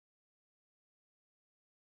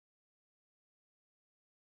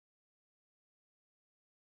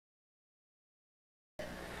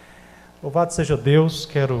Louvado seja Deus,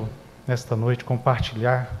 quero nesta noite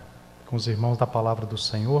compartilhar com os irmãos da palavra do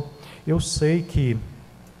Senhor. Eu sei que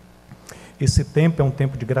esse tempo é um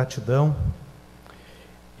tempo de gratidão,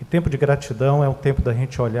 e tempo de gratidão é o tempo da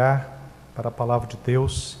gente olhar para a palavra de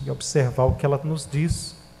Deus e observar o que ela nos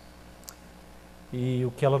diz e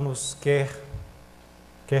o que ela nos quer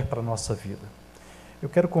para a nossa vida. Eu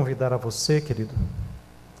quero convidar a você, querido,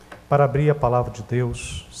 para abrir a palavra de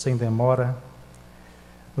Deus sem demora,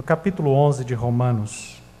 no capítulo 11 de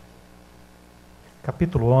Romanos.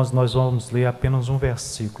 Capítulo 11, nós vamos ler apenas um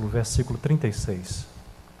versículo, versículo 36.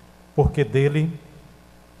 Porque dele,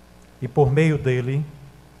 e por meio dele,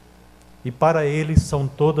 e para ele são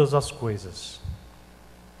todas as coisas.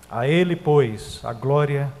 A ele, pois, a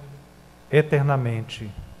glória eternamente.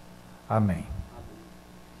 Amém.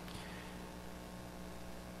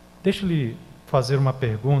 Deixe-lhe fazer uma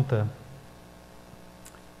pergunta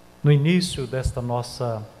no início desta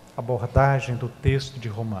nossa abordagem do texto de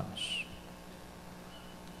Romanos.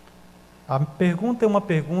 A pergunta é uma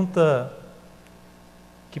pergunta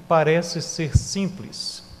que parece ser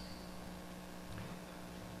simples.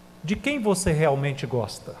 De quem você realmente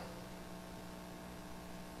gosta?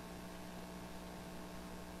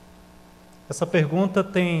 Essa pergunta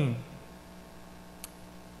tem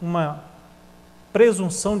uma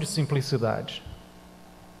presunção de simplicidade,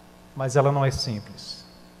 mas ela não é simples,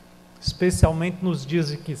 especialmente nos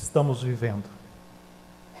dias em que estamos vivendo.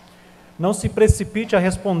 Não se precipite a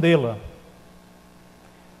respondê-la,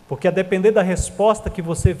 porque a depender da resposta que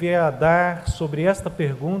você vier a dar sobre esta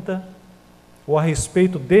pergunta, ou a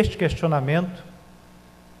respeito deste questionamento,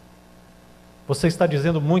 você está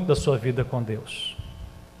dizendo muito da sua vida com Deus,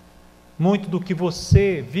 muito do que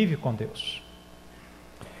você vive com Deus.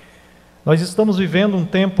 Nós estamos vivendo um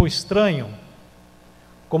tempo estranho,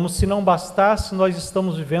 como se não bastasse, nós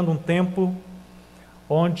estamos vivendo um tempo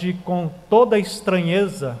onde, com toda a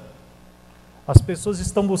estranheza, as pessoas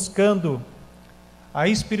estão buscando a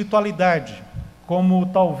espiritualidade, como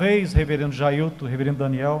talvez reverendo Jailton, reverendo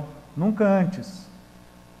Daniel, nunca antes.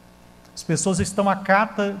 As pessoas estão à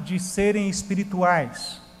cata de serem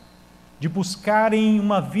espirituais, de buscarem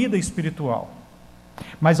uma vida espiritual.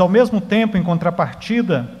 Mas ao mesmo tempo, em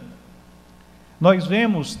contrapartida, nós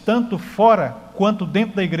vemos, tanto fora quanto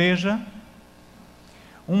dentro da igreja,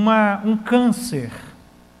 um câncer,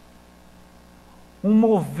 um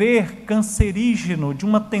mover cancerígeno de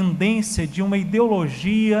uma tendência, de uma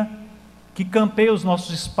ideologia que campeia os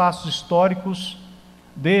nossos espaços históricos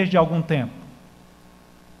desde algum tempo.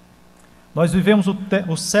 Nós vivemos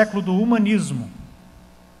o século do humanismo,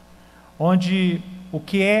 onde o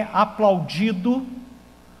que é aplaudido,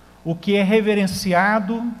 o que é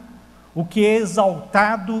reverenciado, o que é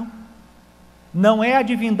exaltado, não é a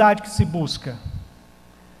divindade que se busca,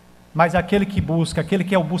 mas aquele que busca, aquele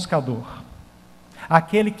que é o buscador,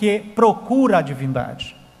 aquele que procura a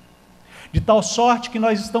divindade. De tal sorte que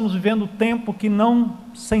nós estamos vivendo um tempo que não,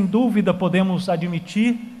 sem dúvida, podemos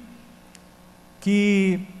admitir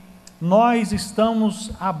que nós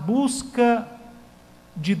estamos à busca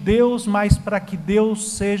de Deus, mas para que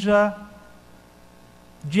Deus seja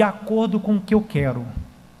de acordo com o que eu quero.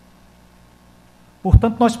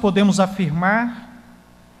 Portanto, nós podemos afirmar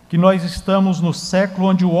que nós estamos no século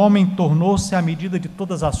onde o homem tornou-se a medida de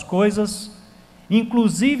todas as coisas,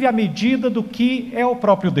 inclusive a medida do que é o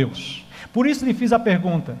próprio Deus. Por isso lhe fiz a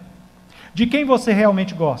pergunta: de quem você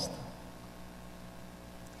realmente gosta?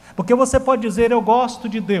 Porque você pode dizer, eu gosto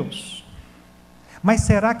de Deus, mas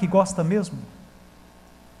será que gosta mesmo?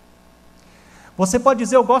 Você pode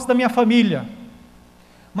dizer, eu gosto da minha família,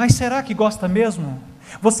 mas será que gosta mesmo?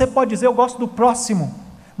 Você pode dizer, eu gosto do próximo,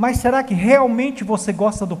 mas será que realmente você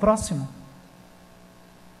gosta do próximo?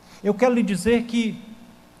 Eu quero lhe dizer que,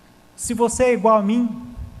 se você é igual a mim,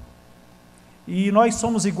 e nós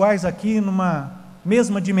somos iguais aqui numa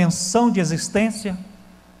mesma dimensão de existência,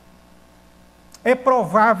 é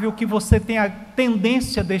provável que você tenha a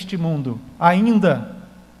tendência deste mundo ainda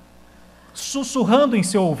sussurrando em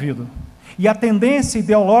seu ouvido, e a tendência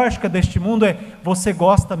ideológica deste mundo é: você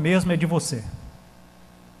gosta mesmo é de você.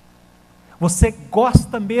 Você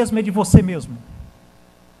gosta mesmo é de você mesmo.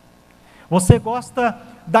 Você gosta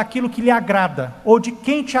daquilo que lhe agrada, ou de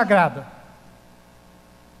quem te agrada.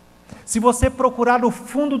 Se você procurar no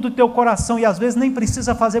fundo do teu coração, e às vezes nem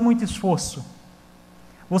precisa fazer muito esforço,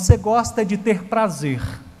 você gosta de ter prazer,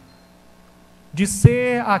 de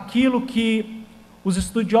ser aquilo que os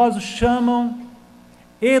estudiosos chamam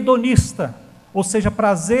hedonista, ou seja,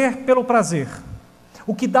 prazer pelo prazer.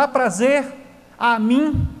 O que dá prazer a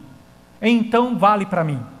mim, então vale para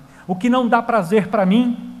mim. O que não dá prazer para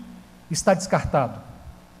mim, está descartado.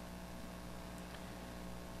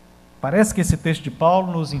 Parece que esse texto de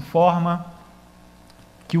Paulo nos informa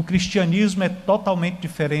que o cristianismo é totalmente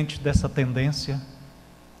diferente dessa tendência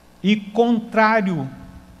e contrário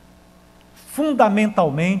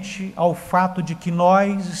fundamentalmente ao fato de que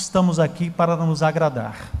nós estamos aqui para nos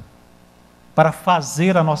agradar, para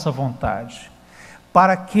fazer a nossa vontade,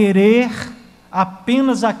 para querer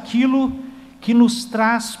apenas aquilo que nos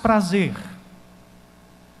traz prazer.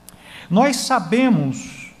 Nós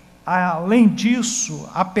sabemos, além disso,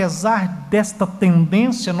 apesar desta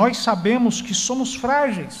tendência, nós sabemos que somos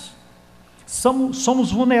frágeis,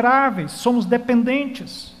 somos vulneráveis, somos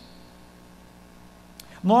dependentes.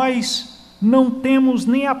 Nós não temos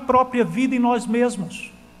nem a própria vida em nós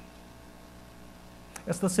mesmos.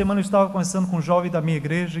 Esta semana eu estava conversando com um jovem da minha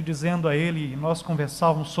igreja e dizendo a ele, nós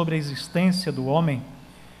conversávamos sobre a existência do homem,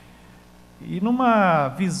 e numa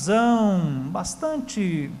visão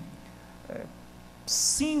bastante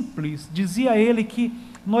simples, dizia a ele que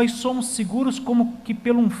nós somos seguros como que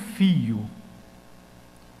pelo um fio,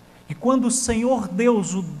 e quando o Senhor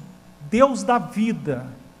Deus, o Deus da vida,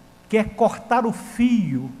 quer cortar o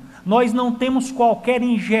fio, nós não temos qualquer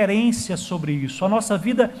ingerência sobre isso. A nossa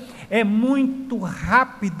vida é muito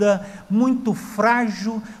rápida, muito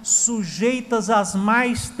frágil, sujeitas às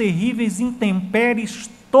mais terríveis intempéries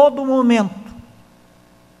todo momento.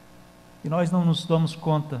 E nós não nos damos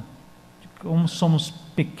conta de como somos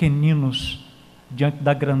pequeninos diante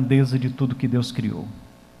da grandeza de tudo que Deus criou.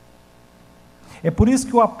 É por isso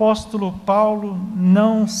que o apóstolo Paulo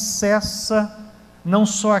não cessa, não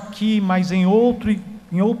só aqui, mas em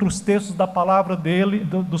outros textos da palavra dele,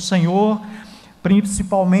 do Senhor,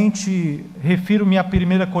 principalmente, refiro-me a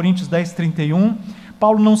 1 Coríntios 10, 31,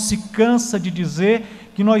 Paulo não se cansa de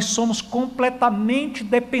dizer que nós somos completamente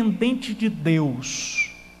dependentes de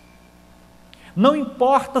Deus. Não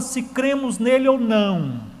importa se cremos nele ou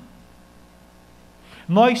não,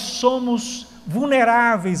 nós somos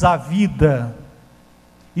vulneráveis à vida,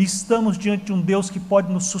 e estamos diante de um Deus que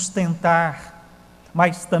pode nos sustentar,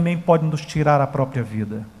 mas também pode nos tirar a própria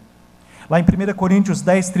vida. Lá em 1 Coríntios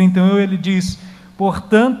 10, 31, ele diz: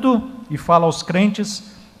 portanto, e fala aos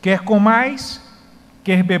crentes, quer comais,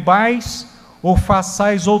 quer bebais, ou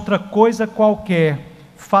façais outra coisa qualquer,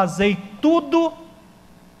 fazei tudo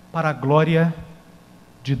para a glória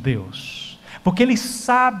de Deus. Porque ele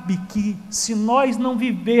sabe que se nós não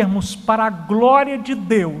vivermos para a glória de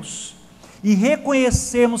Deus, e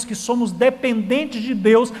reconhecermos que somos dependentes de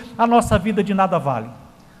Deus, a nossa vida de nada vale.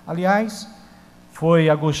 Aliás, foi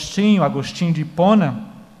Agostinho de Hipona,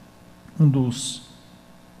 um dos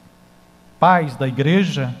pais da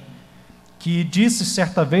igreja, que disse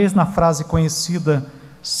certa vez na frase conhecida: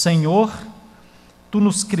 Senhor, Tu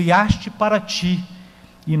nos criaste para Ti,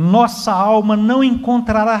 e nossa alma não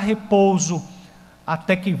encontrará repouso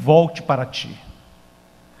até que volte para Ti.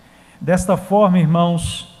 Desta forma,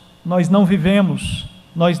 irmãos, nós não vivemos,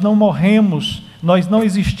 nós não morremos, nós não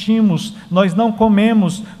existimos, nós não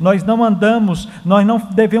comemos, nós não andamos, nós não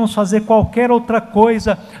devemos fazer qualquer outra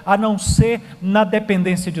coisa a não ser na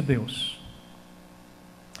dependência de Deus.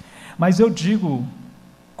 Mas eu digo,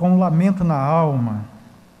 com um lamento na alma,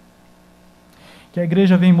 que a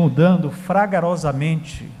igreja vem mudando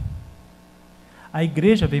fragarosamente. A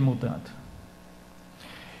igreja vem mudando.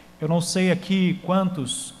 Eu não sei aqui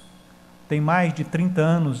quantos tem mais de 30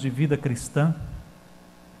 anos de vida cristã.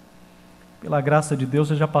 Pela graça de Deus,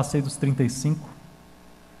 eu já passei dos 35,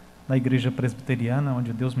 na Igreja Presbiteriana,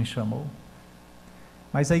 onde Deus me chamou.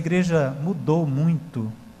 Mas a igreja mudou muito,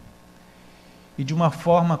 e de uma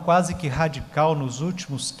forma quase que radical nos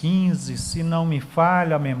últimos 15, se não me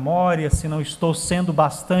falha a memória, se não estou sendo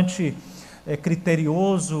bastante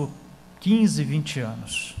criterioso, 15, 20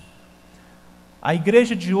 anos. A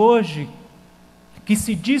igreja de hoje, que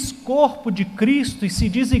se diz corpo de Cristo e se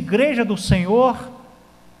diz igreja do Senhor,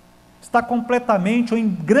 está completamente ou em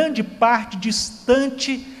grande parte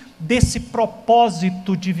distante desse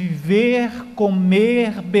propósito de viver,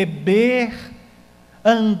 comer, beber,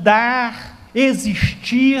 andar,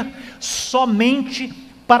 existir somente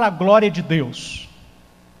para a glória de Deus.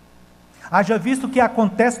 Haja visto o que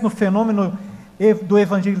acontece no fenômeno do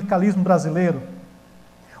evangelicalismo brasileiro,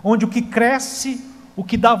 onde o que cresce, o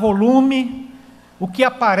que dá volume, o que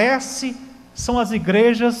aparece são as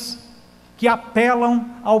igrejas que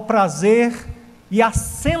apelam ao prazer e à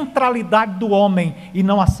centralidade do homem e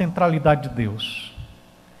não à centralidade de Deus.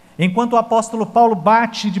 Enquanto o apóstolo Paulo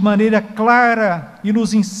bate de maneira clara e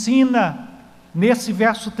nos ensina, nesse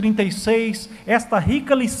verso 36, esta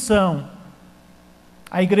rica lição,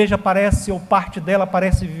 a igreja parece, ou parte dela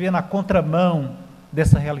parece viver na contramão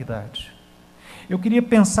dessa realidade. Eu queria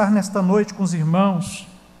pensar nesta noite com os irmãos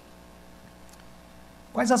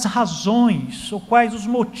Quais as razões, ou quais os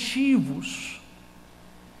motivos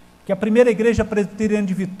que a Primeira Igreja Presbiteriana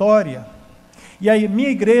de Vitória, e a minha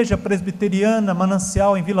igreja presbiteriana,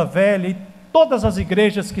 Manancial, em Vila Velha, e todas as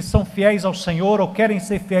igrejas que são fiéis ao Senhor, ou querem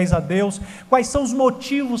ser fiéis a Deus, quais são os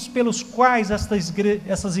motivos pelos quais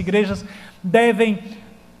essas igrejas devem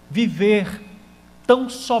viver tão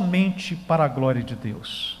somente para a glória de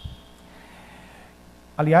Deus?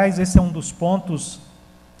 Aliás, esse é um dos pontos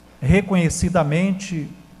reconhecidamente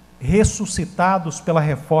ressuscitados pela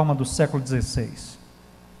reforma do século XVI.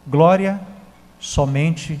 Glória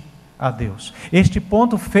somente a Deus. Este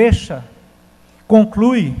ponto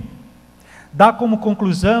conclui, dá como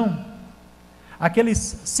conclusão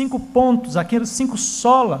aqueles 5 pontos, aqueles 5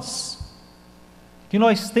 solas que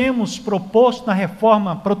nós temos proposto na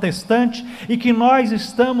reforma protestante e que nós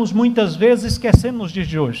estamos muitas vezes esquecendo nos dias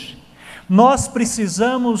de hoje. Nós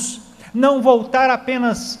precisamos não voltar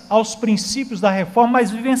apenas aos princípios da reforma,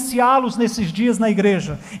 mas vivenciá-los nesses dias na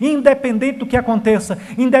igreja, independente do que aconteça,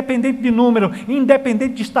 independente de número,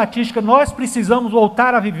 independente de estatística, nós precisamos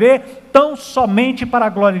voltar a viver tão somente para a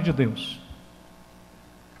glória de Deus.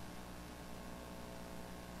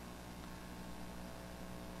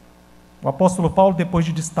 O apóstolo Paulo, depois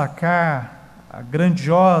de destacar a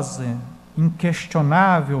grandiosa,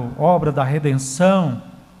 inquestionável obra da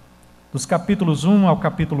redenção, dos capítulos 1 ao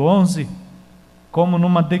capítulo 11, como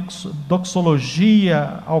numa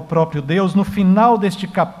doxologia ao próprio Deus, no final deste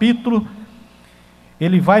capítulo,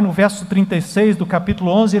 ele vai no verso 36 do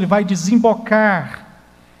capítulo 11, ele vai desembocar,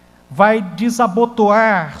 vai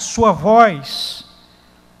desabotoar sua voz,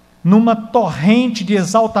 numa torrente de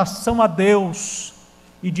exaltação a Deus,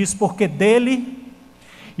 e diz: porque dele,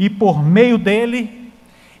 e por meio dele,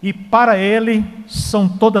 e para ele, são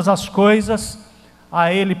todas as coisas,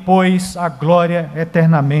 a Ele, pois, a glória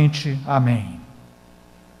eternamente. Amém.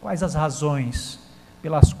 Quais as razões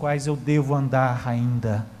pelas quais eu devo andar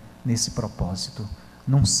ainda nesse propósito?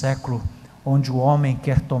 Num século onde o homem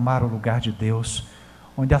quer tomar o lugar de Deus,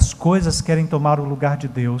 onde as coisas querem tomar o lugar de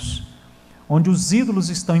Deus, onde os ídolos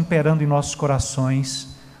estão imperando em nossos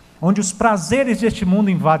corações, onde os prazeres deste mundo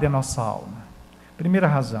invadem a nossa alma. Primeira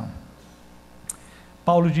razão,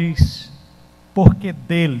 Paulo diz: porque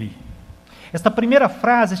dele. Esta primeira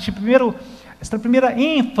frase, esta primeira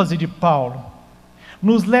ênfase de Paulo,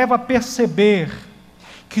 nos leva a perceber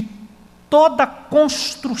que toda a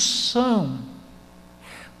construção,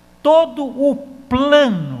 todo o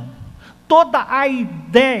plano, toda a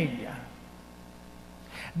ideia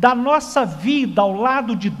da nossa vida ao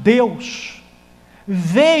lado de Deus,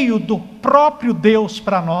 veio do próprio Deus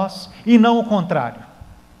para nós, e não o contrário.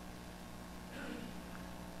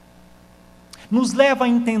 Nos leva a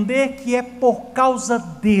entender que é por causa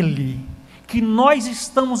dele que nós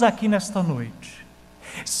estamos aqui nesta noite.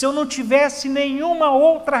 Se eu não tivesse nenhuma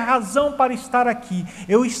outra razão para estar aqui,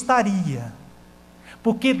 eu estaria,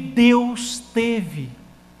 porque Deus teve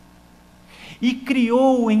e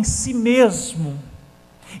criou em si mesmo,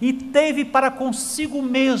 e teve para consigo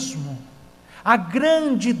mesmo a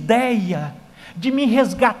grande ideia de me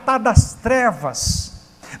resgatar das trevas,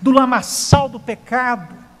 do lamaçal do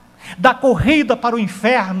pecado, da corrida para o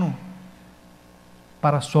inferno,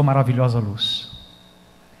 para a sua maravilhosa luz,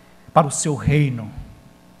 para o seu reino,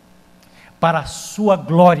 para a sua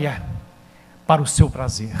glória, para o seu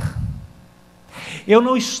prazer. Eu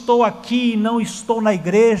não estou aqui, não estou na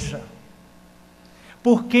igreja,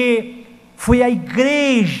 porque foi a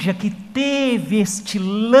igreja que teve este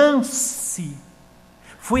lance,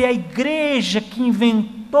 foi a igreja que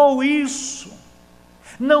inventou isso.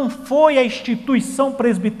 Não foi a instituição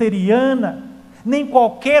presbiteriana, nem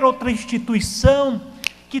qualquer outra instituição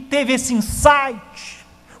que teve esse insight,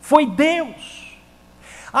 foi Deus.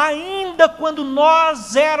 Ainda quando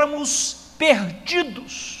nós éramos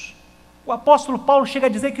perdidos, o apóstolo Paulo chega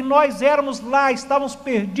a dizer que nós éramos lá, estávamos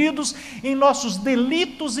perdidos em nossos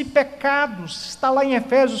delitos e pecados, está lá em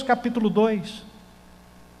Efésios capítulo 2.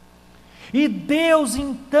 E Deus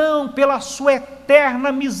então, pela sua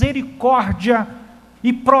eterna misericórdia,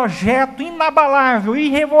 e projeto inabalável,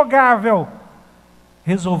 irrevogável,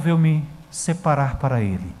 resolveu me separar para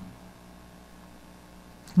Ele.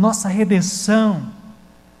 Nossa redenção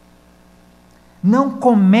não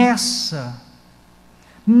começa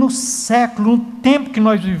no século, no tempo que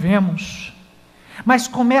nós vivemos, mas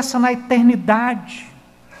começa na eternidade.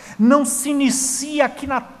 Não se inicia aqui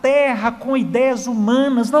na terra com ideias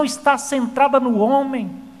humanas, não está centrada no homem,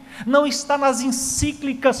 não está nas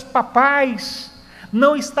encíclicas papais,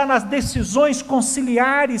 não está nas decisões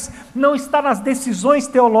conciliares, não está nas decisões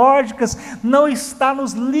teológicas, não está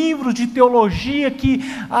nos livros de teologia que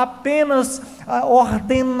apenas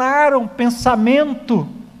ordenaram pensamento,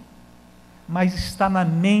 mas está na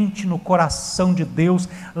mente, no coração de Deus,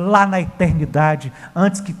 lá na eternidade,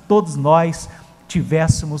 antes que todos nós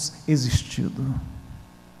tivéssemos existido.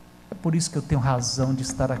 É por isso que eu tenho razão de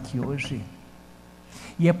estar aqui hoje.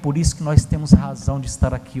 E é por isso que nós temos razão de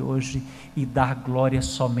estar aqui hoje e dar glória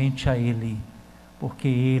somente a Ele, porque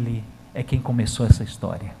Ele é quem começou essa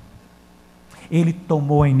história. Ele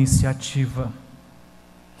tomou a iniciativa.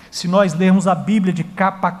 Se nós lermos a Bíblia de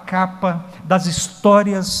capa a capa, das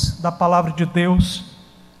histórias da palavra de Deus,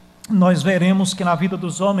 nós veremos que na vida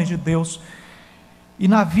dos homens de Deus, e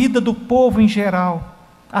na vida do povo em geral,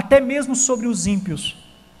 até mesmo sobre os ímpios,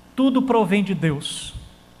 tudo provém de Deus.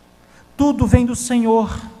 Tudo vem do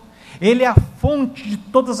Senhor, Ele é a fonte de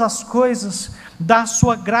todas as coisas, dá a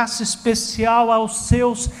sua graça especial aos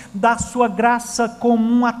seus, dá a sua graça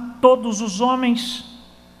comum a todos os homens.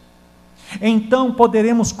 Então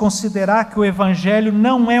poderemos considerar que o Evangelho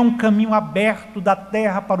não é um caminho aberto da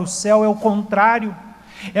terra para o céu, é o contrário,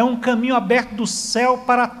 é um caminho aberto do céu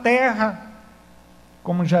para a terra,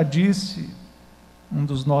 como já disse um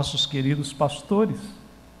dos nossos queridos pastores.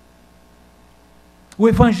 O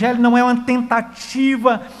Evangelho não é uma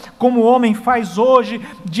tentativa, como o homem faz hoje,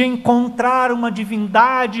 de encontrar uma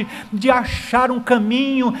divindade, de achar um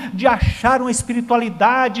caminho, de achar uma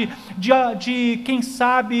espiritualidade, de quem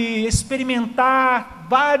sabe, experimentar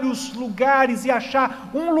vários lugares e achar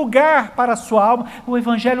um lugar para a sua alma. O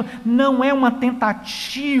Evangelho não é uma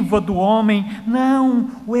tentativa do homem, não,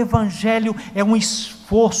 o Evangelho é um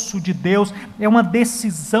esforço de Deus, é uma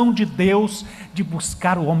decisão de Deus, de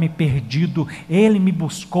buscar o homem perdido. Ele me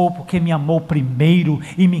buscou porque me amou primeiro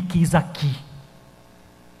e me quis aqui.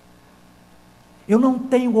 Eu não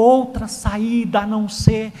tenho outra saída a não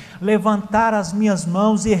ser levantar as minhas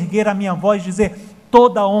mãos e erguer a minha voz e dizer: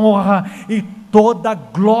 toda honra e toda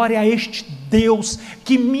glória a este Deus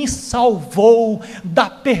que me salvou da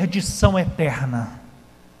perdição eterna.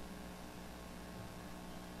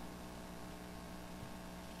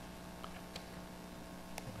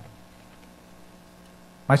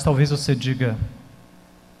 Mas talvez você diga: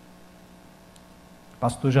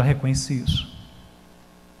 pastor, já reconheci isso.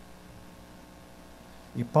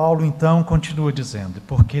 E Paulo então continua dizendo: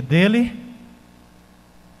 porque dele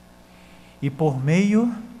e por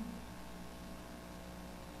meio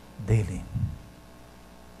dele.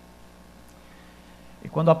 E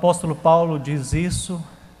quando o apóstolo Paulo diz isso,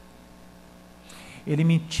 ele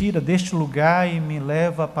me tira deste lugar e me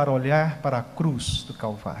leva para olhar para a cruz do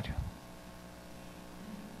Calvário.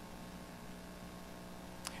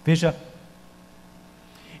 Veja,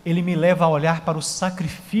 ele me leva a olhar para o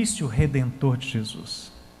sacrifício redentor de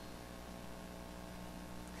Jesus.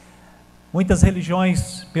 Muitas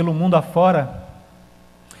religiões pelo mundo afora,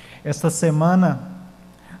 esta semana,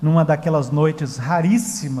 numa daquelas noites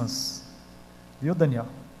raríssimas, viu, Daniel?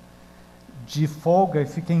 De folga, e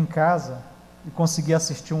fiquei em casa e consegui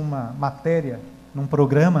assistir uma matéria num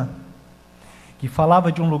programa que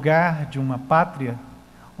falava de um lugar, de uma pátria,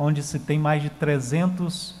 onde se tem mais de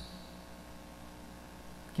 300,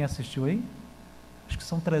 quem assistiu aí? Acho que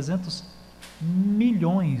são 300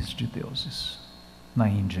 milhões de deuses na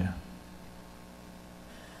Índia.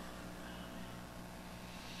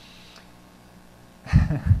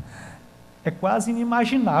 É quase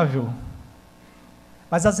inimaginável,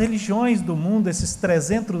 mas as religiões do mundo, esses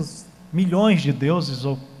 300 milhões de deuses,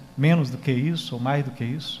 ou menos do que isso, ou mais do que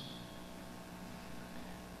isso,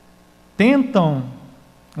 tentam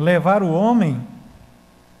levar o homem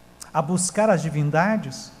a buscar as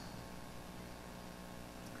divindades,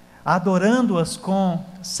 adorando-as com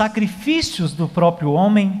sacrifícios do próprio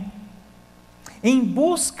homem, em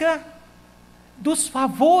busca dos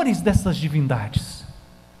favores dessas divindades.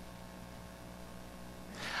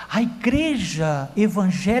 A igreja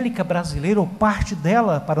evangélica brasileira, ou parte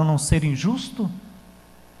dela, para não ser injusto,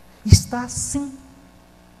 está assim,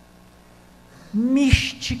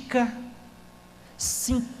 mística,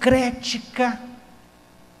 sincrética,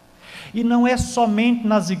 e não é somente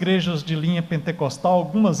nas igrejas de linha pentecostal,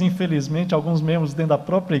 algumas infelizmente, alguns membros dentro da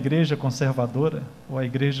própria igreja conservadora, ou a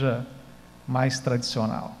igreja mais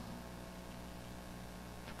tradicional,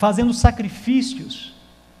 fazendo sacrifícios,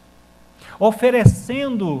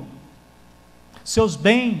 oferecendo seus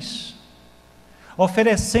bens,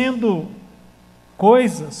 oferecendo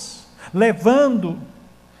coisas, levando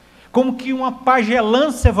como que uma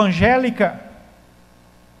pagelança evangélica.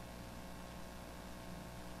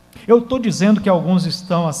 Eu estou dizendo que alguns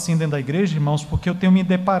estão assim dentro da igreja, irmãos, porque eu tenho me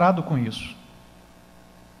deparado com isso.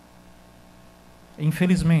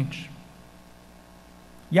 infelizmente.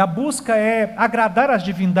 E a busca é agradar as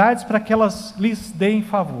divindades para que elas lhes deem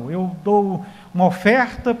favor. Eu dou uma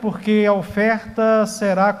oferta porque a oferta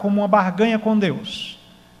será como uma barganha com Deus,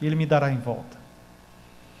 e Ele me dará em volta.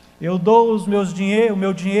 Eu dou o meu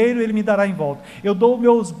dinheiro, Ele me dará em volta. Eu dou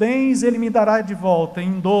meus bens, Ele me dará de volta,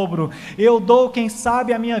 em dobro. Eu dou, quem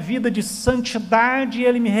sabe, a minha vida de santidade, e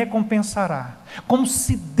Ele me recompensará. Como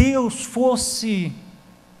se Deus fosse,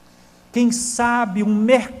 quem sabe, um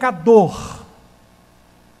mercador.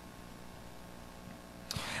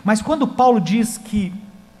 Mas quando Paulo diz que,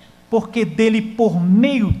 porque dele, por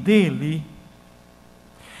meio dele,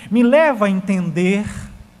 me leva a entender,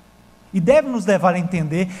 e deve nos levar a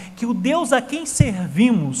entender, que o Deus a quem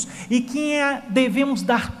servimos e quem devemos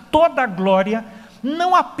dar toda a glória,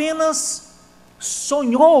 não apenas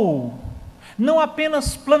sonhou, não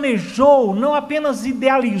apenas planejou, não apenas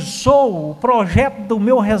idealizou o projeto do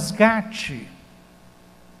meu resgate,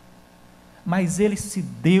 mas Ele se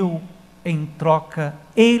deu em troca,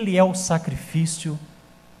 Ele é o sacrifício,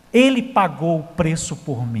 Ele pagou o preço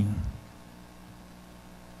por mim.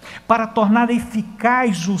 Para tornar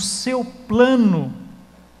eficaz o seu plano,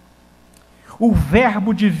 o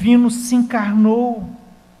Verbo divino se encarnou,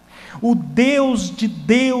 o Deus de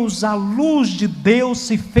Deus, a luz de Deus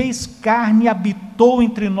se fez carne e habitou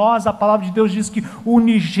entre nós. A palavra de Deus diz que o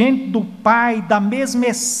unigênito do Pai, da mesma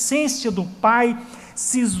essência do Pai,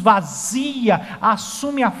 se esvazia,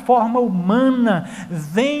 assume a forma humana,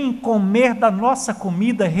 vem comer da nossa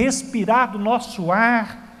comida, respirar do nosso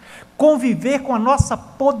ar, conviver com a nossa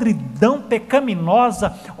podridão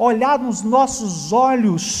pecaminosa, olhar nos nossos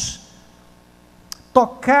olhos,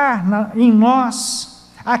 tocar em nós,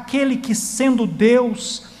 aquele que sendo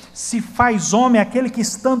Deus se faz homem, aquele que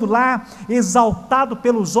estando lá exaltado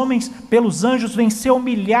pelos homens, pelos anjos, vem ser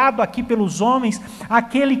humilhado aqui pelos homens,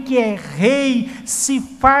 aquele que é rei, se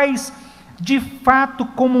faz de fato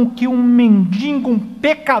como que um mendigo, um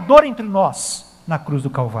pecador entre nós, na cruz do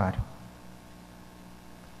Calvário,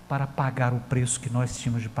 para pagar o preço que nós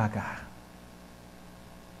tínhamos de pagar.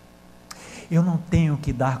 Eu não tenho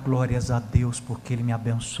que dar glórias a Deus porque Ele me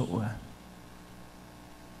abençoa.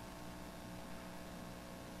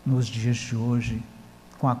 Nos dias de hoje,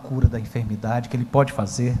 com a cura da enfermidade que Ele pode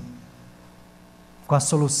fazer, com a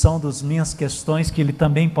solução das minhas questões que Ele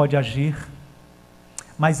também pode agir,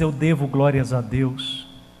 mas eu devo glórias a Deus,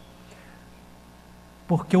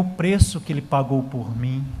 porque o preço que Ele pagou por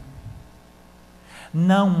mim,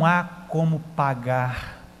 não há como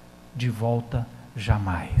pagar de volta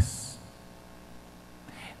jamais.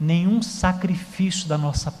 Nenhum sacrifício da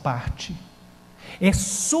nossa parte é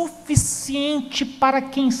suficiente para,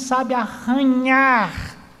 quem sabe,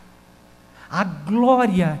 arranhar a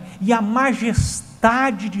glória e a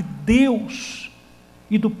majestade de Deus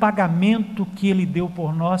e do pagamento que Ele deu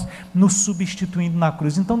por nós, nos substituindo na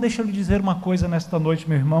cruz. Então deixa eu lhe dizer uma coisa nesta noite,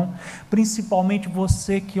 meu irmão, principalmente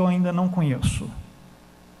você que eu ainda não conheço.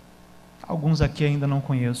 Alguns aqui ainda não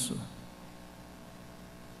conheço.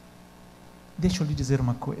 Deixa eu lhe dizer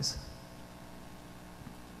uma coisa.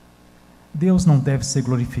 Deus não deve ser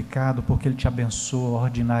glorificado porque Ele te abençoa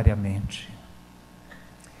ordinariamente.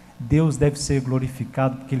 Deus deve ser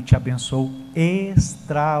glorificado porque Ele te abençoou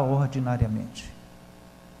extraordinariamente.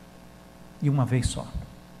 E uma vez só.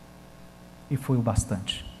 E foi o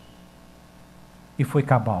bastante. E foi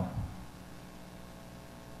cabal.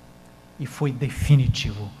 E foi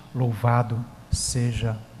definitivo. Louvado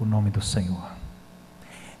seja o nome do Senhor.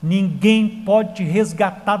 Ninguém pode te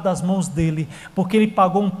resgatar das mãos dEle, porque Ele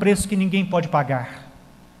pagou um preço que ninguém pode pagar.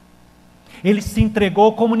 Ele se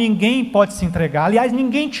entregou como ninguém pode se entregar. Aliás,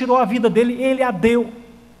 ninguém tirou a vida dEle, Ele a deu.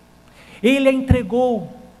 Ele a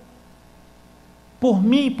entregou por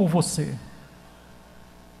mim e por você.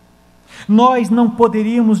 Nós não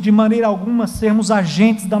poderíamos de maneira alguma sermos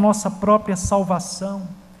agentes da nossa própria salvação.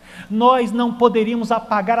 Nós não poderíamos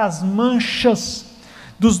apagar as manchas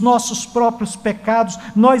dos nossos próprios pecados.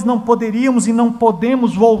 Nós não poderíamos e não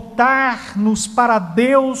podemos voltar-nos para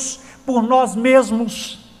Deus por nós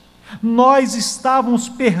mesmos. Nós estávamos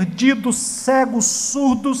perdidos, cegos,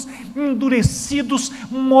 surdos, endurecidos,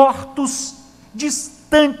 mortos,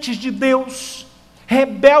 distantes de Deus,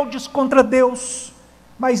 rebeldes contra Deus.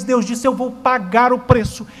 Mas Deus disse: eu vou pagar o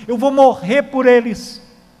preço, eu vou morrer por eles.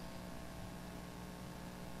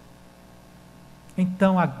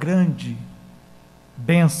 Então a grande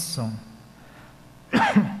bênção,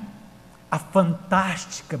 a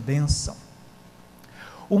fantástica bênção,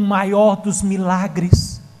 o maior dos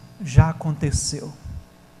milagres já aconteceu.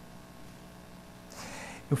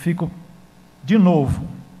 Eu fico de novo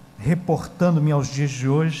reportando-me aos dias de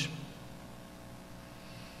hoje.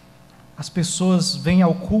 As pessoas vêm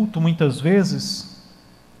ao culto muitas vezes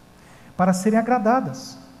para serem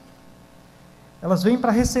agradadas. Elas vêm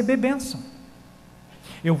para receber bênção.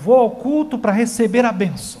 Eu vou ao culto para receber a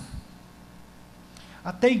bênção.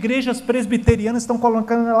 Até igrejas presbiterianas estão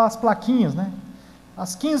colocando lá as plaquinhas, né?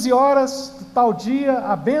 Às 15 horas de tal dia,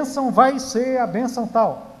 a bênção vai ser a bênção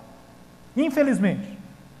tal. Infelizmente,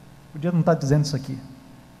 podia não estar dizendo isso aqui.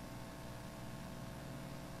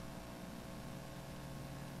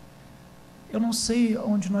 Eu não sei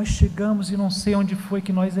onde nós chegamos e não sei onde foi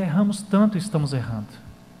que nós erramos tanto e estamos errando.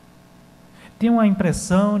 Tenho a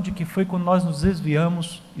impressão de que foi quando nós nos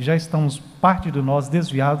desviamos, e já estamos, parte de nós,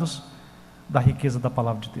 desviados da riqueza da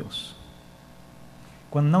palavra de Deus.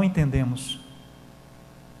 Quando não entendemos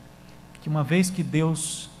que uma vez que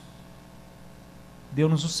Deus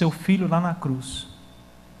deu-nos o seu Filho lá na cruz,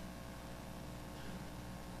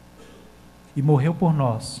 e morreu por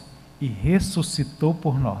nós, e ressuscitou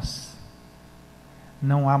por nós,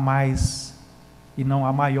 não há mais e não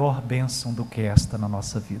há maior bênção do que esta na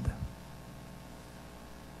nossa vida.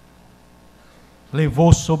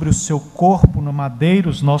 Levou sobre o seu corpo no madeiro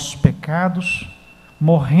os nossos pecados,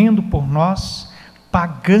 morrendo por nós,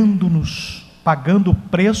 pagando o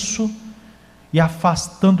preço e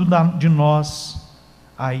afastando de nós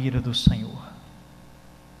a ira do Senhor.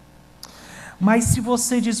 Mas se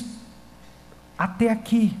você diz, até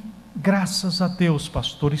aqui, graças a Deus,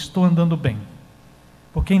 pastor, estou andando bem,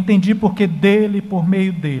 porque entendi porque dele, por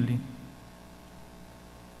meio dele.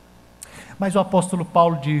 Mas o apóstolo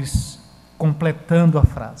Paulo diz, completando a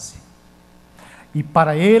frase, e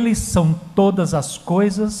para ele são todas as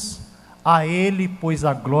coisas, a ele, pois,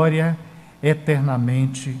 a glória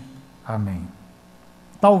eternamente. Amém.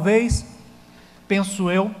 Talvez,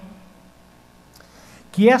 penso eu,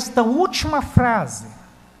 que esta última frase,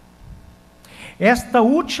 esta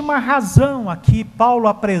última razão aqui, Paulo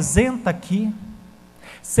apresenta aqui,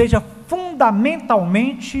 seja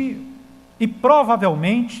fundamentalmente e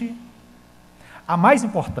provavelmente a mais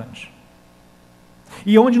importante,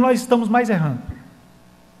 e onde nós estamos mais errando.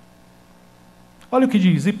 Olha o que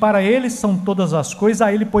diz, e para ele são todas as coisas,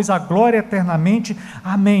 a ele, pois, a glória eternamente.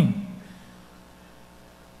 Amém.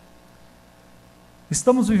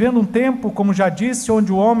 Estamos vivendo um tempo, como já disse,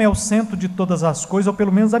 onde o homem é o centro de todas as coisas, ou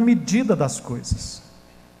pelo menos a medida das coisas.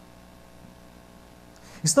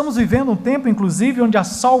 Estamos vivendo um tempo, inclusive, onde a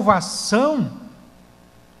salvação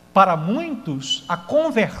para muitos, a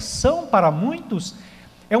conversão para muitos,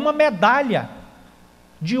 é uma medalha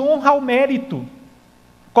de honra ao mérito,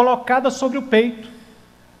 colocada sobre o peito.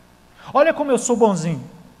 Olha como eu sou bonzinho.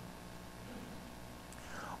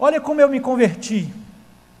 Olha como eu me converti.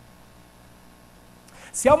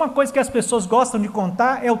 Se há uma coisa que as pessoas gostam de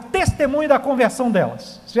contar, é o testemunho da conversão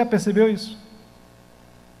delas. Você já percebeu isso?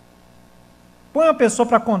 Põe uma pessoa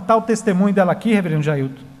para contar o testemunho dela aqui, reverendo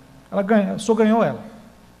Jailton. O senhor ganhou ela.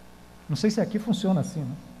 Não sei se aqui funciona assim,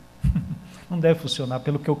 né? Não deve funcionar,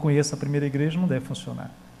 pelo que eu conheço a primeira igreja, não deve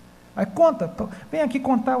funcionar. Mas conta, vem aqui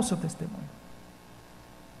contar o seu testemunho.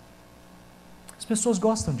 As pessoas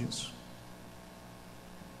gostam disso.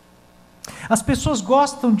 As pessoas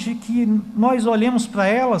gostam de que nós olhemos para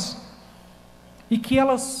elas e que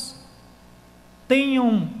elas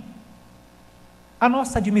tenham a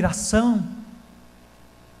nossa admiração,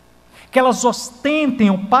 que elas ostentem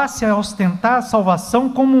ou passem a ostentar a salvação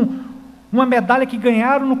como uma medalha que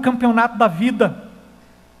ganharam no campeonato da vida.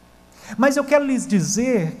 Mas eu quero lhes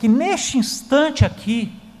dizer que neste instante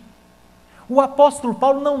aqui, o apóstolo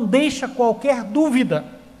Paulo não deixa qualquer dúvida,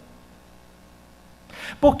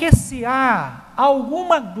 porque se há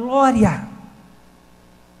alguma glória,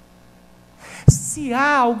 se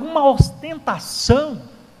há alguma ostentação,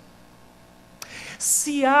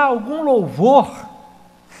 se há algum louvor,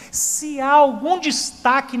 se há algum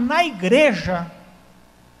destaque na igreja,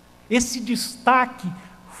 esse destaque,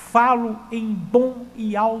 falo em bom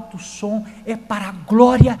e alto som, é para a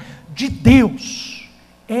glória de Deus.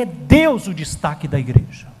 É Deus o destaque da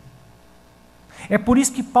igreja. É por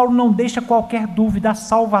isso que Paulo não deixa qualquer dúvida, a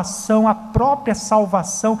salvação, a própria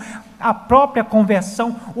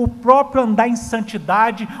conversão, o próprio andar em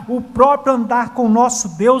santidade, o próprio andar com o nosso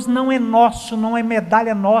Deus não é nosso, não é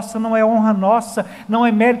medalha nossa, não é honra nossa, não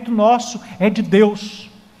é mérito nosso, é de Deus.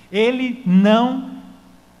 Ele não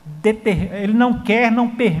quer, não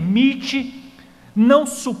permite, não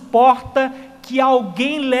suporta que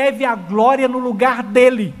alguém leve a glória no lugar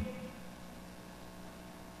dele,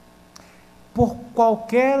 por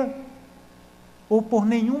qualquer ou por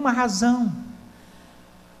nenhuma razão.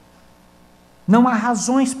 Não há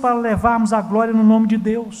razões para levarmos a glória no nome de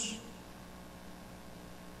Deus.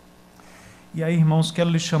 E aí, irmãos, quero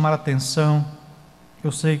lhes chamar a atenção.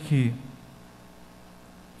 Eu sei que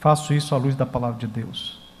Faço isso à luz da palavra de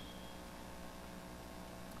Deus.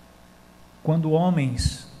 Quando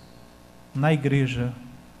homens na igreja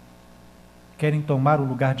querem tomar o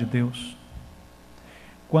lugar de Deus,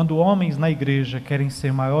 quando homens na igreja querem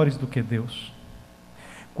ser maiores do que Deus,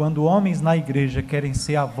 quando homens na igreja querem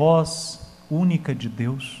ser a voz única de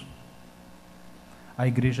Deus, a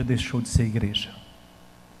igreja deixou de ser igreja,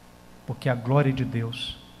 porque a glória de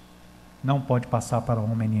Deus não pode passar para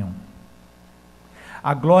homem nenhum.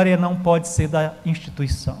 A glória não pode ser da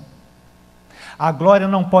instituição, a glória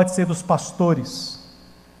não pode ser dos pastores,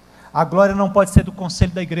 a glória não pode ser do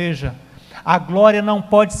conselho da igreja, a glória não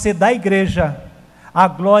pode ser da igreja, a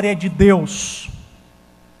glória é de Deus,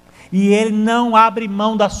 e Ele não abre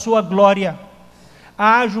mão da sua glória.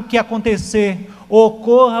 Haja o que acontecer,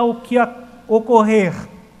 ocorra o que ocorrer,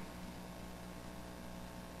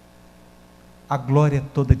 a glória é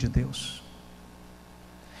toda de Deus.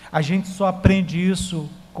 A gente só aprende isso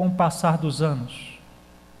com o passar dos anos.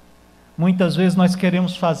 Muitas vezes nós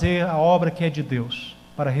queremos fazer a obra que é de Deus,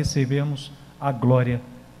 para recebermos a glória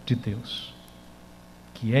de Deus,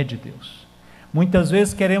 que é de Deus. Muitas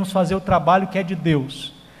vezes queremos fazer o trabalho que é de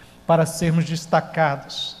Deus, para sermos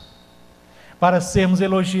destacados, para sermos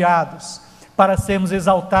elogiados, para sermos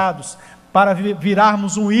exaltados, para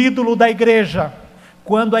virarmos um ídolo da igreja.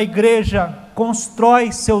 Quando a igreja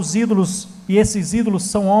constrói seus ídolos, e esses ídolos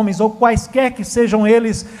são homens, ou quaisquer que sejam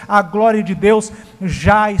eles, a glória de Deus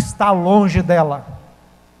já está longe dela.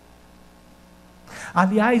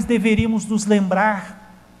 Aliás, deveríamos nos lembrar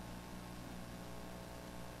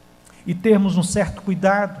e termos um certo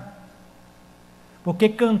cuidado, porque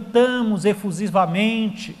cantamos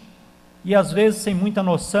efusivamente, e às vezes sem muita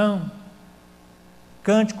noção,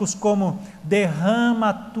 cânticos como: derrama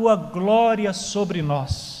a tua glória sobre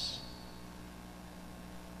nós.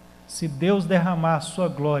 Se Deus derramar a sua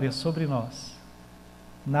glória sobre nós,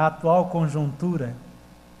 na atual conjuntura,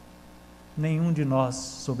 nenhum de nós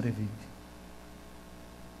sobrevive,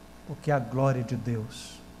 porque a glória de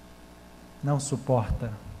Deus não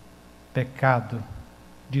suporta pecado,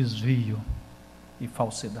 desvio e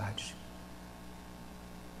falsidade.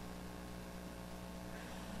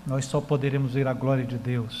 Nós só poderemos ver a glória de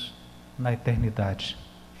Deus na eternidade,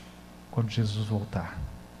 quando Jesus voltar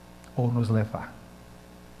ou nos levar.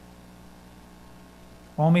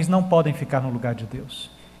 Homens não podem ficar no lugar de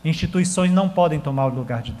Deus, instituições não podem tomar o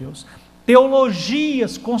lugar de Deus,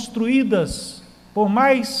 teologias construídas, por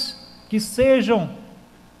mais que sejam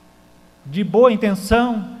de boa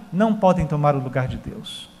intenção, não podem tomar o lugar de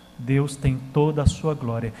Deus. Deus tem toda a sua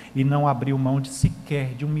glória e não abriu mão de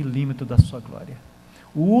sequer de 1 milímetro da sua glória.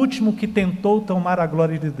 O último que tentou tomar a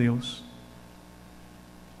glória de Deus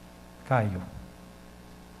caiu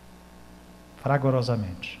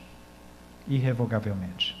fragorosamente,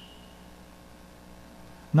 irrevogavelmente.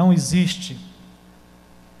 Não existe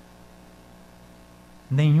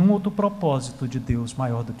nenhum outro propósito de Deus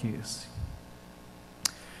maior do que esse.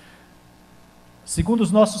 Segundo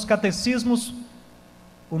os nossos catecismos,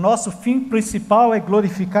 o nosso fim principal é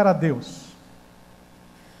glorificar a Deus.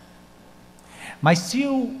 Mas se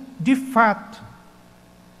de fato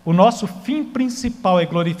o nosso fim principal é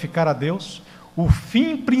glorificar a Deus, o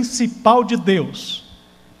fim principal de Deus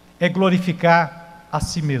é glorificar a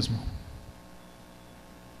si mesmo.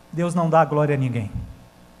 Deus não dá glória a ninguém.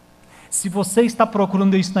 Se você está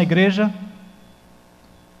procurando isso na igreja,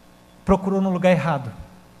 procurou no lugar errado.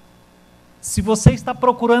 Se você está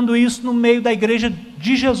procurando isso no meio da igreja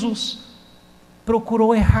de Jesus,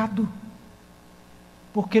 procurou errado.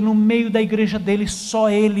 Porque no meio da igreja dele, só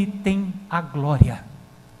ele tem a glória.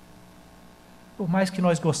 Por mais que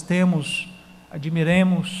nós gostemos,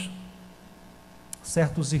 admiremos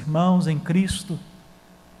certos irmãos em Cristo,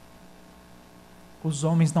 os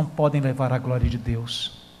homens não podem levar a glória de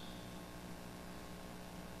Deus.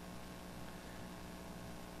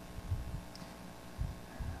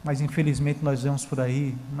 Mas infelizmente nós vemos por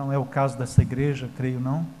aí, não é o caso dessa igreja, creio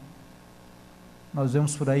não, nós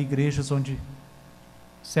vemos por aí igrejas onde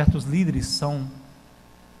certos líderes são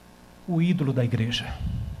o ídolo da igreja.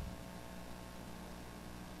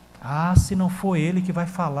 Ah, se não for ele que vai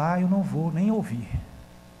falar, eu não vou nem ouvir.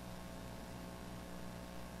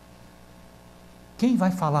 Quem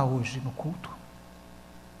vai falar hoje no culto?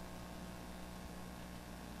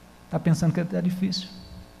 Está pensando que é difícil?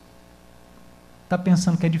 Está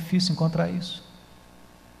pensando que é difícil encontrar isso?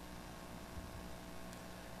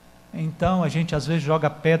 Então a gente às vezes joga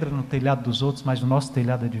pedra no telhado dos outros, mas o nosso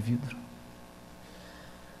telhado é de vidro.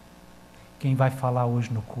 Quem vai falar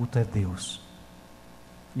hoje no culto é Deus,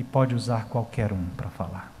 e pode usar qualquer um para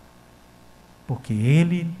falar, porque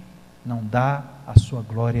Ele não dá a sua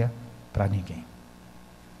glória para ninguém.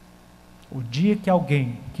 O dia que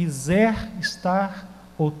alguém quiser estar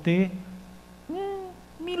ou ter 1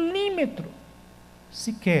 milímetro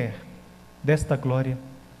sequer desta glória,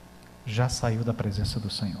 já saiu da presença do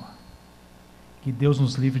Senhor. Que Deus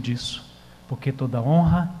nos livre disso, porque toda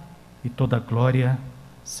honra e toda glória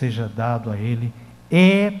seja dado a Ele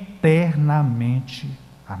eternamente.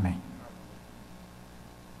 Amém.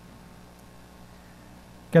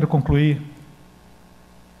 Quero concluir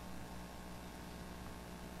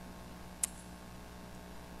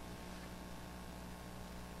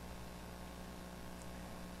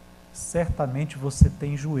certamente você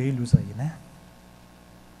tem joelhos aí, né?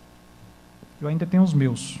 Eu ainda tenho os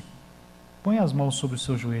meus. Põe as mãos sobre o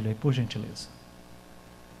seu joelho aí, por gentileza.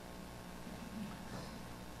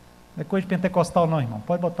 Não é coisa de pentecostal não, irmão.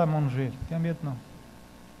 Pode botar a mão no joelho, não tenha medo não. Não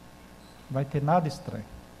vai ter nada estranho.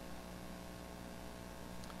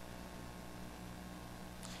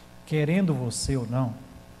 Querendo você ou não,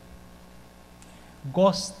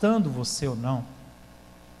 gostando você ou não,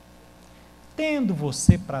 tendo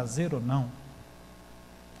você prazer ou não,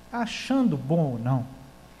 achando bom ou não,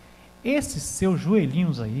 esses seus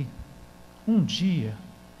joelhinhos aí, um dia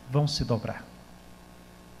vão se dobrar.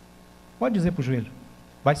 Pode dizer para o joelho,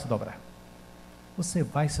 vai se dobrar. Você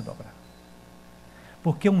vai se dobrar.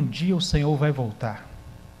 Porque um dia o Senhor vai voltar.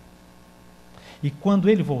 E quando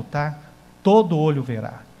Ele voltar, todo olho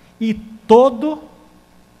verá. E todo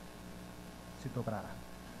se dobrará.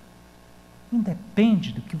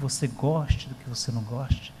 Independe do que você goste, do que você não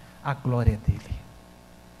goste, a glória é dele.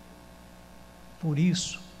 Por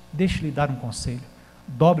isso, deixe-lhe dar um conselho.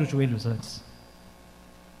 Dobre os joelhos antes.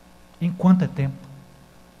 Enquanto é tempo.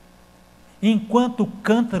 Enquanto o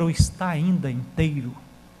cântaro está ainda inteiro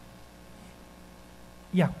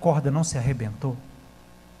e a corda não se arrebentou,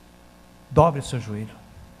 dobre o seu joelho.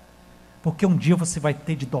 Porque um dia você vai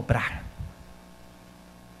ter de dobrar.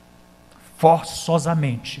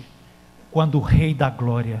 Forçosamente. Quando o Rei da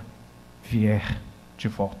Glória vier de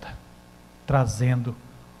volta, trazendo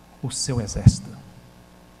o seu exército.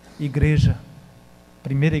 Igreja,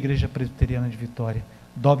 Primeira Igreja Presbiteriana de Vitória,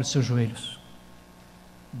 dobre os seus joelhos.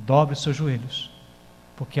 Dobre os seus joelhos,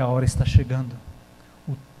 porque a hora está chegando,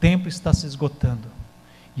 o tempo está se esgotando,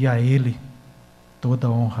 e a Ele toda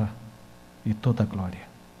honra e toda glória.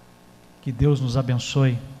 Que Deus nos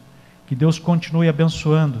abençoe, que Deus continue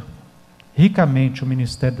abençoando ricamente o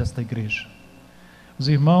ministério desta igreja. Os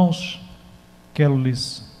irmãos, quero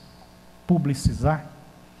lhes publicizar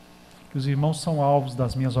que os irmãos são alvos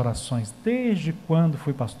das minhas orações desde quando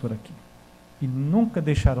fui pastor aqui e nunca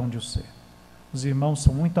deixarão de o ser. Os irmãos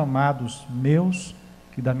são muito amados meus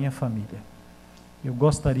e da minha família. Eu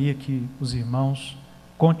gostaria que os irmãos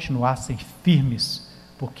continuassem firmes,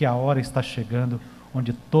 porque a hora está chegando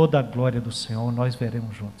onde toda a glória do Senhor nós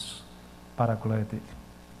veremos juntos, para a glória dele.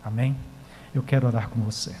 Amém? Eu quero orar com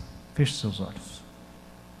você. Feche seus olhos.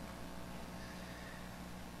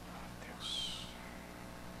 Deus.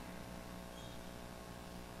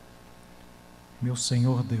 Meu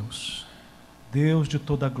Senhor Deus, Deus de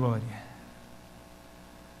toda a glória,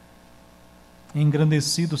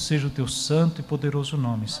 engrandecido seja o teu santo e poderoso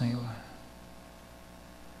nome, Senhor.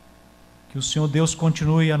 Que o Senhor Deus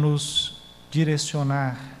continue a nos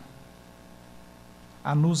direcionar,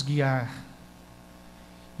 a nos guiar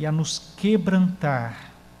e a nos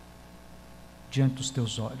quebrantar diante dos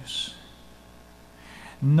teus olhos.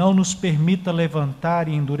 Não nos permita levantar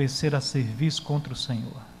e endurecer a cerviz contra o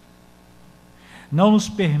Senhor. Não nos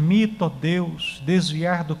permita, ó Deus,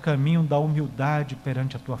 desviar do caminho da humildade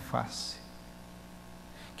perante a tua face.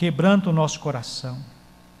 Quebranta o nosso coração.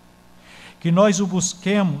 Que nós o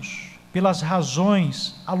busquemos pelas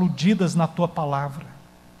razões aludidas na tua palavra,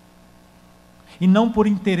 e não por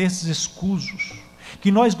interesses escusos. Que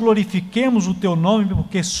nós glorifiquemos o teu nome,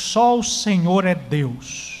 porque só o Senhor é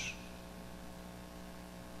Deus.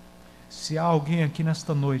 Se há alguém aqui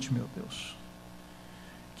nesta noite, meu Deus,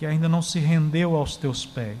 que ainda não se rendeu aos teus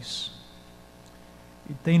pés,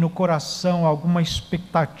 e tem no coração alguma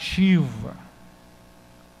expectativa,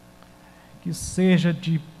 que seja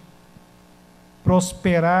de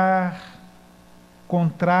prosperar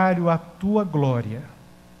contrário à tua glória,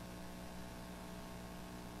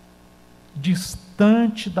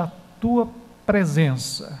 distante da tua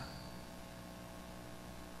presença,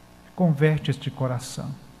 converte este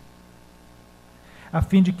coração, a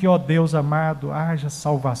fim de que, ó Deus amado, haja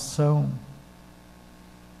salvação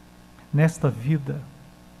nesta vida,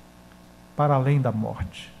 para além da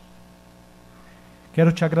morte.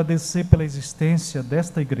 Quero te agradecer pela existência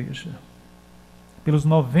desta igreja, pelos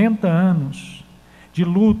 90 anos de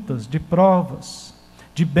lutas, de provas,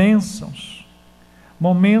 de bênçãos,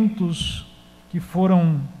 momentos que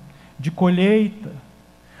foram de colheita,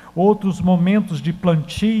 outros momentos de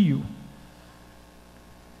plantio,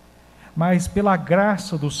 mas pela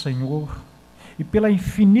graça do Senhor e pela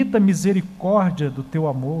infinita misericórdia do teu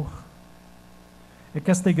amor, é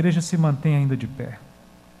que esta igreja se mantém ainda de pé.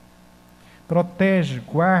 Protege,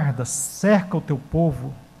 guarda, cerca o teu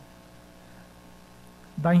povo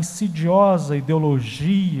da insidiosa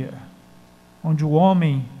ideologia onde o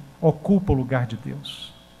homem ocupa o lugar de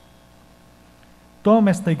Deus.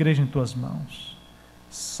 Toma esta igreja em tuas mãos,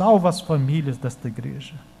 salva as famílias desta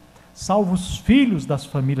igreja, salva os filhos das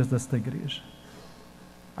famílias desta igreja,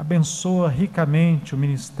 abençoa ricamente o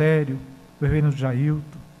ministério do reverendo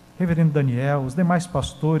Jailton, reverendo Daniel, os demais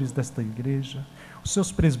pastores desta igreja, os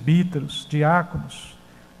seus presbíteros, diáconos,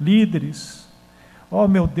 líderes. Ó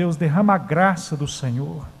meu Deus, derrama a graça do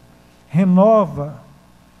Senhor, renova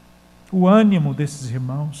o ânimo desses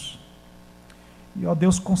irmãos, e ó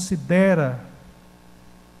Deus, considera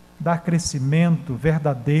dar crescimento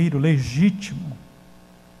verdadeiro, legítimo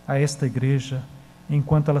a esta igreja,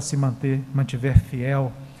 enquanto ela se mantiver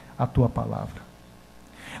fiel à tua palavra.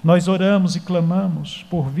 Nós oramos e clamamos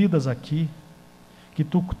por vidas aqui, que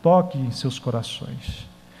tu toque em seus corações,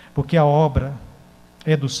 porque a obra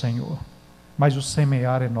é do Senhor, mas o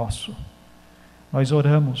semear é nosso. Nós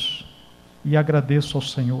oramos e agradeço ao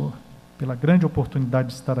Senhor pela grande oportunidade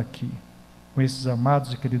de estar aqui com esses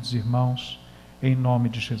amados e queridos irmãos, em nome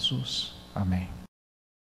de Jesus. Amém.